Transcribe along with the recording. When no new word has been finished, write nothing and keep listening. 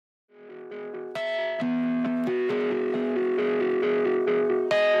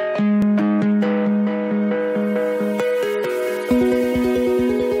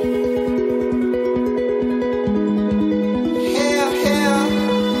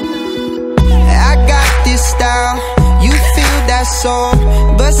this style, you feel that soul,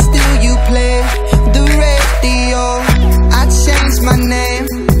 but still you play the radio. I changed my name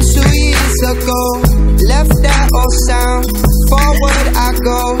 2 years ago, left that old sound, forward I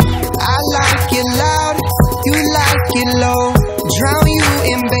go. I like it loud, you like it low, drown you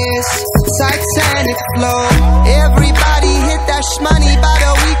in bass, Titanic flow. Everybody hit that shmoney about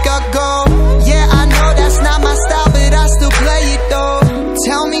a week ago. Yeah, I know that's not my style, but I still play it though.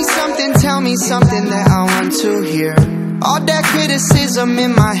 Tell me something that I want to hear. All that criticism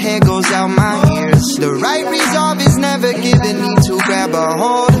in my head goes out my ears. The right resolve is never given me to grab a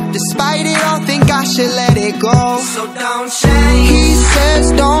hold. Despite it all, think I should let it go. So don't change. He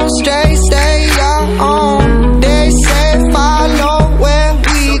says don't stray, stay your own. They say follow where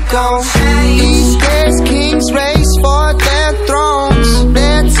we go. These days kings race for their thrones.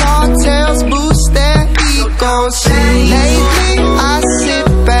 Their tall tales boost their egos. Lately I sit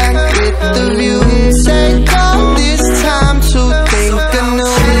back with the view. Take all this time to think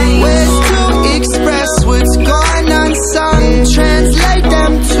anew. Ways to express what's going unsung. Translate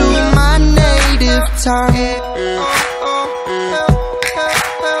them to my native tongue.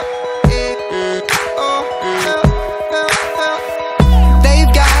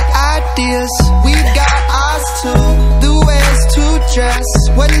 They've got ideas, we've got ours too. The ways to dress,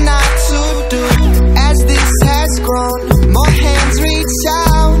 what not to do. As this has grown, more hands reach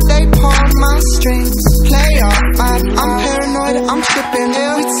out, they pull my strings. Play off mine, I'm paranoid, I'm tripping.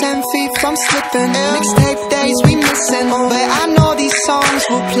 We 10 feet from slipping. Mixtape days we missing, but I know these songs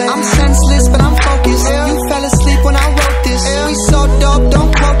will play. I'm senseless but I'm focused. You fell asleep when I wrote this. We so dope,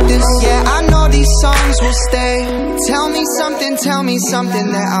 don't quote this. Yeah, I know these songs will stay. Tell me something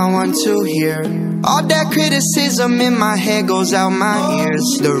that I want to hear. All that criticism in my head goes out my ears.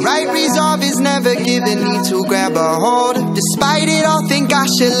 The right resolve is never given me to grab a hold. Despite it all, think I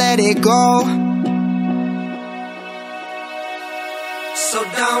should let it go. So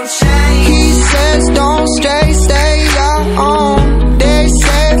don't change. He says don't stray,